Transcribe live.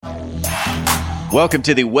Welcome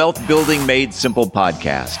to the Wealth Building Made Simple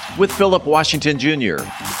podcast with Philip Washington Jr.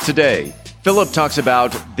 Today, Philip talks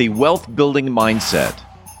about the wealth building mindset,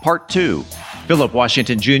 part 2. Philip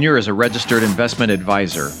Washington Jr. is a registered investment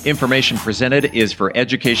advisor. Information presented is for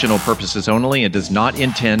educational purposes only and does not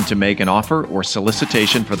intend to make an offer or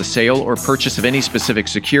solicitation for the sale or purchase of any specific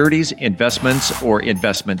securities, investments, or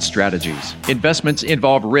investment strategies. Investments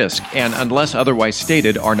involve risk and, unless otherwise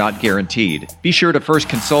stated, are not guaranteed. Be sure to first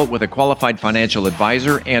consult with a qualified financial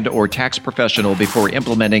advisor and/or tax professional before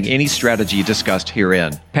implementing any strategy discussed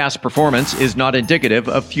herein. Past performance is not indicative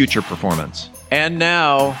of future performance. And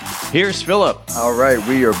now, here's Philip. All right,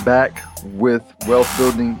 we are back with Wealth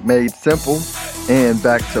Building Made Simple and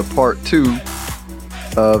back to part 2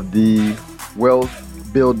 of the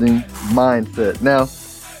Wealth Building Mindset. Now,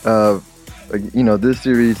 this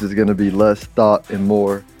series is going to be less thought and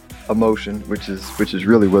more emotion, which is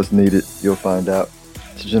really what's needed. You'll find out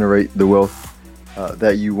to generate the wealth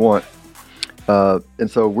that you want. And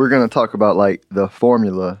so we're going to talk about like the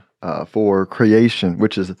formula for creation,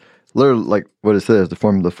 which is literally like what it says, the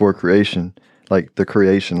formula for creation, like the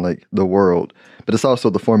creation, like the world. But it's also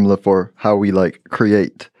the formula for how we like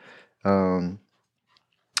create.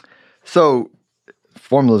 So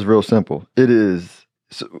formula is real simple. It is.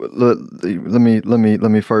 So let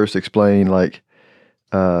me first explain like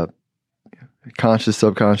conscious,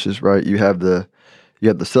 subconscious, right? You have the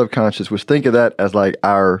subconscious, which think of that as like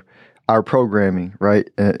our programming, right?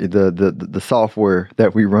 The software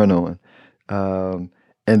that we run on.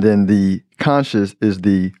 And then the conscious is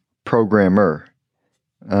the programmer.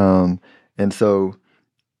 And so,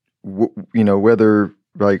 whether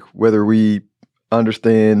we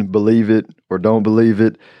understand, believe it, or don't believe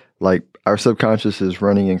it, like our subconscious is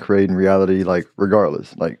running and creating reality, like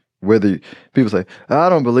regardless. Like whether people say, I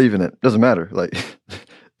don't believe in it, doesn't matter. Like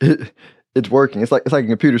it's working. It's like a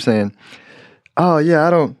computer saying, oh yeah,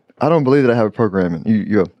 I don't believe that I have a programming. You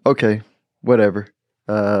go, okay, whatever.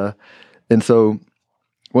 And so,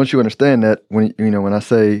 once you understand that, when I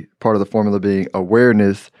say part of the formula being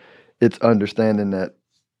awareness, it's understanding that,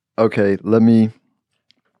 okay, let me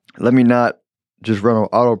not just run on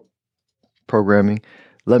auto programming.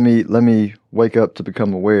 Let me wake up to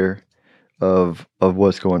become aware of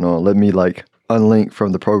what's going on. Let me like unlink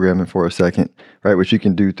from the programming for a second, right? Which you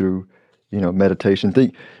can do through, meditation.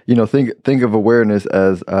 Think of awareness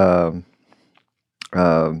as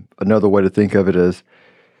another way to think of it as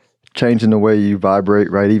changing the way you vibrate,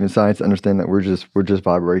 right? Even science understand that we're just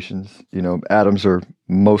vibrations. Atoms are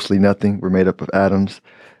mostly nothing. We're made up of atoms.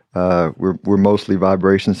 We're mostly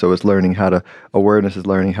vibrations. So it's awareness is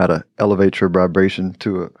learning how to elevate your vibration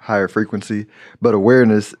to a higher frequency. But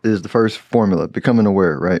awareness is the first formula, becoming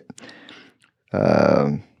aware, right?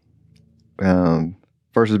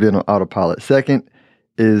 First is being on autopilot. Second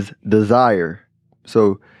is desire.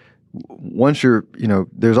 So once you're,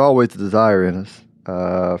 there's always a desire in us.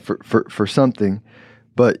 For something,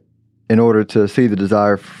 but in order to see the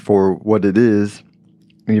desire for what it is,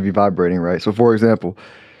 you need to be vibrating, right? So, for example,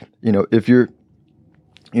 if you're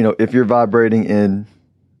vibrating in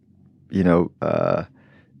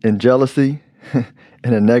jealousy,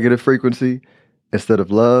 in a negative frequency instead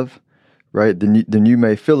of love, right? Then you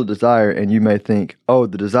may feel a desire, and you may think, oh,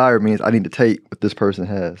 the desire means I need to take what this person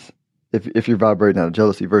has. If you're vibrating out of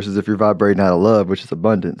jealousy versus if you're vibrating out of love, which is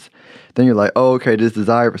abundance, then you're like, oh, okay, this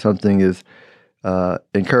desire for something is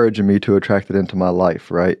encouraging me to attract it into my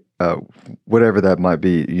life, right? Whatever that might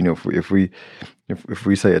be. If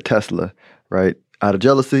we say a Tesla, right? Out of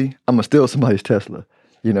jealousy, I'm gonna steal somebody's Tesla.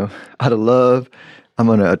 Out of love, I'm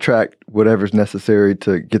gonna attract whatever's necessary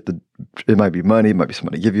to get it might be money, it might be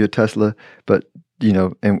somebody give you a Tesla, but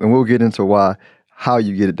and we'll get into how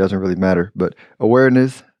you get it doesn't really matter. But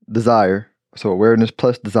awareness, desire, so awareness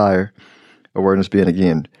plus desire, awareness being,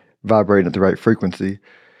 again, vibrating at the right frequency,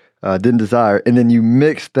 then desire, and then you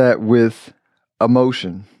mix that with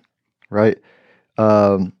emotion, right?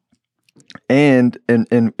 And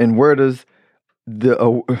where does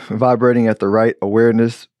the vibrating at the right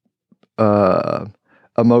awareness,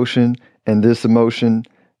 emotion, and this emotion,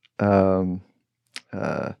 end,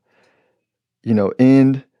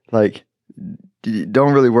 like,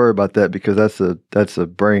 don't really worry about that because that's a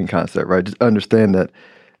brain concept, right? Just understand that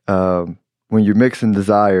when you're mixing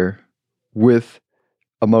desire with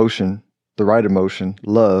emotion, the right emotion,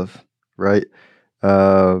 love, right?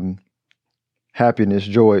 Happiness,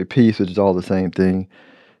 joy, peace, which is all the same thing,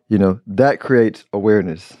 that creates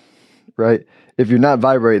awareness, right? If you're not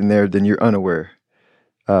vibrating there, then you're unaware,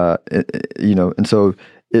 and so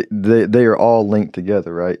they are all linked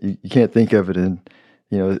together, right? You can't think of it in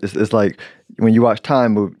It's like when you watch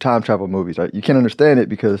time travel movies, right? You can't understand it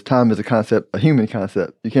because time is a human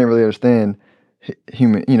concept. You can't really understand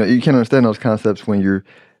human, you can't understand those concepts when you're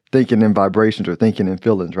thinking in vibrations or thinking in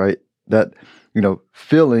feelings, right? That,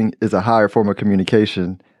 feeling is a higher form of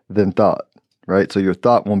communication than thought, right? So your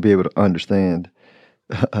thought won't be able to understand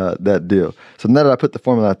that deal. So now that I put the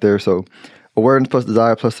formula out there, so awareness plus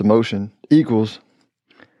desire plus emotion equals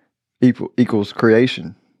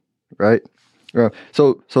creation, right?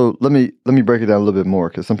 So let me break it down a little bit more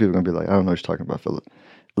because some people are gonna be like, I don't know what you're talking about, Philip.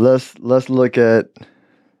 Let's look at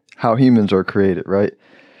how humans are created, right?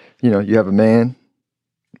 You have a man.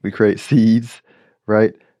 We create seeds,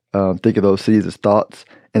 right? Think of those seeds as thoughts,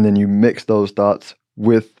 and then you mix those thoughts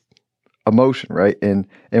with emotion, right? And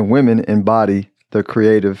women embody the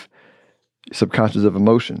creative subconscious of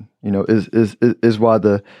emotion. Is why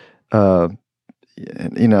the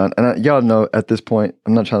y'all know at this point,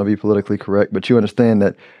 I'm not trying to be politically correct, but you understand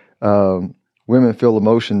that women feel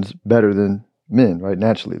emotions better than men, right?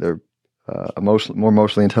 Naturally, they're more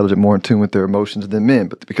emotionally intelligent, more in tune with their emotions than men,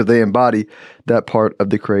 but because they embody that part of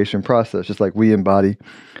the creation process, just like we embody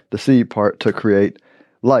the seed part to create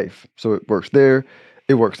life. So it works there.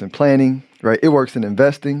 It works in planning, right? It works in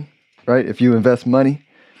investing, right? If you invest money,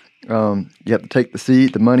 you have to take the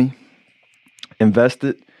seed, the money, invest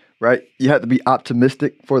it, right? You have to be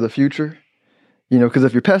optimistic for the future, because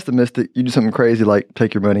if you're pessimistic, you do something crazy like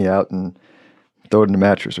take your money out and throw it in the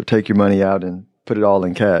mattress, or take your money out and put it all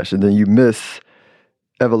in cash. And then you miss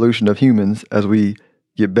evolution of humans as we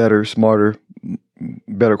get better, smarter,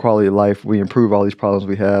 better quality of life. We improve all these problems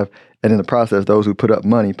we have. And in the process, those who put up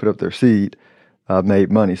their seed,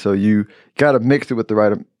 made money. So you got to mix it with the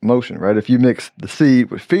right emotion, right? If you mix the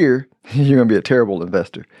seed with fear, you're going to be a terrible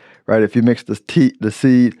investor, right? If you mix the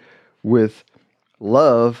seed with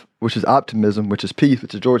love, which is optimism, which is peace,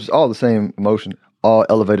 which is joy, it's all the same emotion, all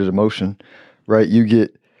elevated emotion, right? You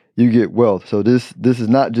get wealth. So this is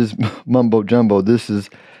not just mumbo jumbo. This is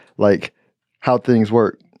like how things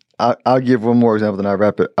work. I'll give one more example, then I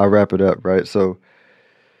wrap it up, right? So,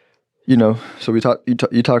 so you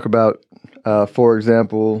talk about, for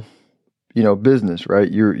example, business,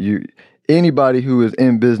 right? Anybody who is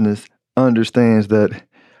in business understands that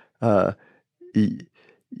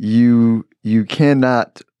you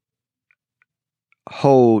cannot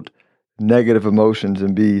hold negative emotions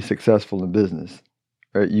and be successful in business,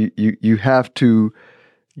 right? You have to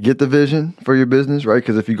get the vision for your business, right?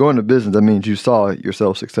 Because if you go into business, that means you saw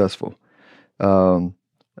yourself successful. And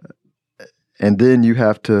then you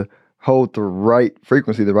have to hold the right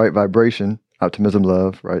frequency, the right vibration, optimism,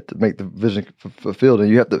 love, right, to make the vision fulfilled. And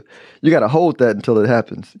you got to hold that until it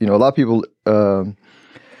happens. A lot of people will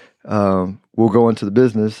go into the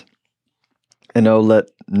business and they'll let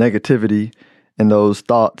negativity and those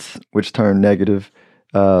thoughts, which turn negative,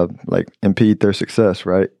 impede their success,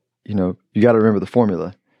 right? You got to remember the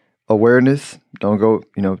formula. Awareness, don't go,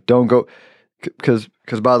 because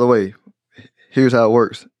by the way, here's how it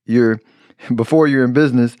works. Before you're in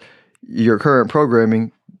business, your current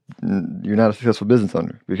programming, you're not a successful business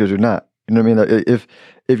owner because you're not. You know what I mean? Like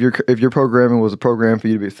if your programming was a program for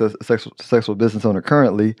you to be a successful business owner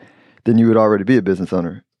currently, then you would already be a business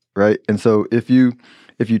owner, right? And so if you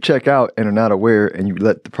check out and are not aware and you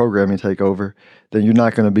let the programming take over, then you're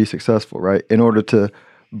not going to be successful, right? In order to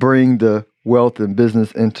bring the wealth and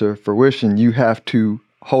business into fruition, you have to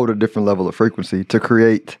hold a different level of frequency to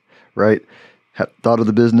create, right? Thought of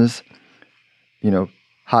the business,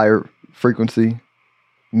 higher frequency,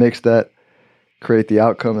 mix that, create the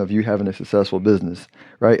outcome of you having a successful business,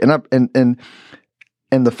 right? And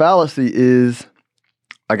the fallacy is,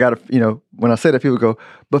 I gotta, when I say that, people go,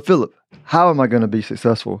 but Philip, how am I going to be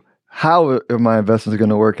successful? How are my investments going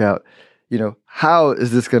to work out? How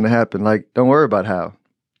is this going to happen? Like, don't worry about how.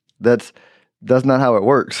 That's not how it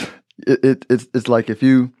works. It's like if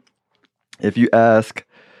you ask,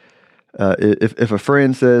 if a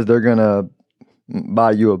friend says they're gonna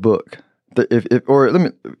buy you a book,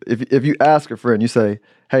 if you ask a friend, you say,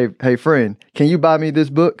 hey friend, can you buy me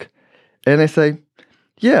this book? And they say,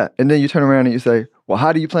 yeah. And then you turn around and you say, well,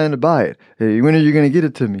 how do you plan to buy it? Hey, when are you going to get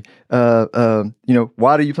it to me?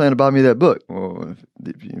 Why do you plan to buy me that book? Well,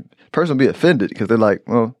 the person will be offended because they're like,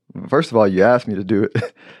 well, first of all, you asked me to do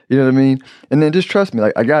it. You know what I mean? And then just trust me,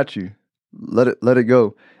 like, I got you. Let it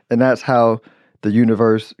go. And that's how the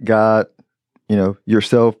universe, God,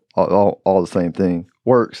 yourself, all the same thing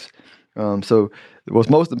works. So what's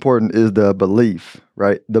most important is the belief,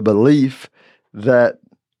 right? The belief that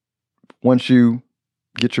once you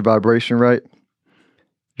get your vibration right,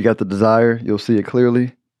 you got the desire, you'll see it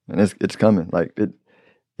clearly, and it's coming. Like it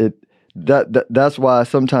That's why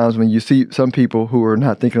sometimes when you see some people who are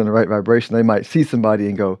not thinking on the right vibration, they might see somebody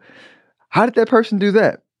and go, how did that person do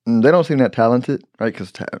that? And they don't seem that talented, right?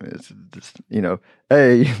 Because it's just, A,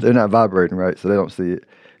 they're not vibrating right, so they don't see it.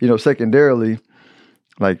 Secondarily,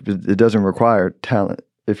 like it doesn't require talent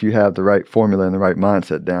if you have the right formula and the right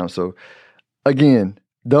mindset down. So again,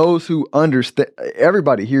 those who understand,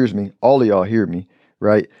 everybody hears me, all of y'all hear me,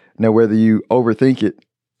 right? Now, whether you overthink it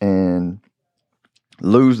and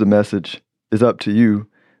lose the message is up to you.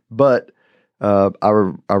 But I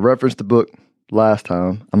referenced the book last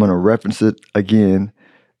time. I'm going to reference it again.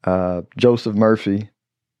 Joseph Murphy,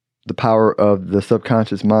 The Power of the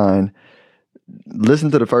Subconscious Mind. Listen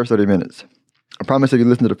to the first 30 minutes. I promise if you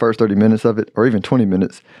listen to the first 30 minutes of it, or even 20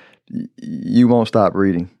 minutes, you won't stop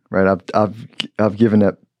reading, right? I've given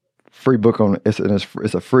that free book on, it's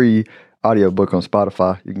a free audio book on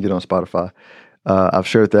Spotify. You can get it on Spotify. I've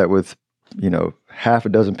shared that with, half a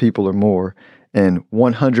dozen people or more, and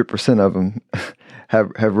 100% of them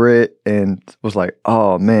have read and was like,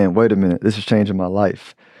 oh man, wait a minute, this is changing my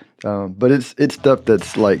life. But it's stuff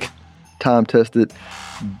that's like time tested,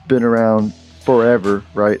 been around forever,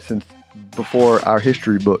 right? Since before our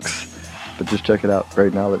history books. But just check it out.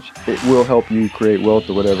 Great knowledge. It will help you create wealth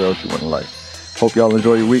or whatever else you want in life. Hope y'all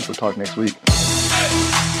enjoy your week. We'll talk next week.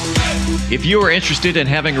 If you are interested in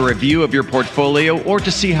having a review of your portfolio or to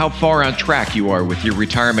see how far on track you are with your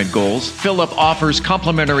retirement goals, Philip offers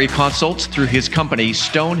complimentary consults through his company,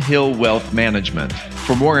 Stonehill Wealth Management.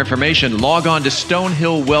 For more information, log on to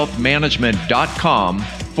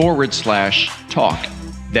stonehillwealthmanagement.com/talk.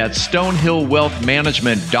 That's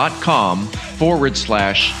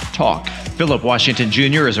stonehillwealthmanagement.com/talk. Philip Washington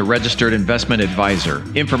Jr. is a registered investment advisor.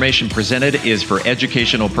 Information presented is for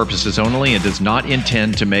educational purposes only and does not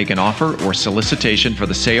intend to make an offer or solicitation for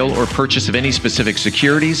the sale or purchase of any specific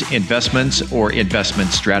securities, investments, or investment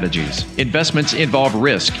strategies. Investments involve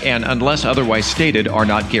risk and, unless otherwise stated, are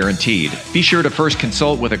not guaranteed. Be sure to first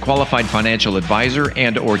consult with a qualified financial advisor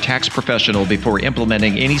and/or tax professional before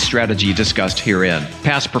implementing any strategy discussed herein.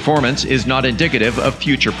 Past performance is not indicative of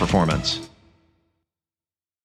future performance.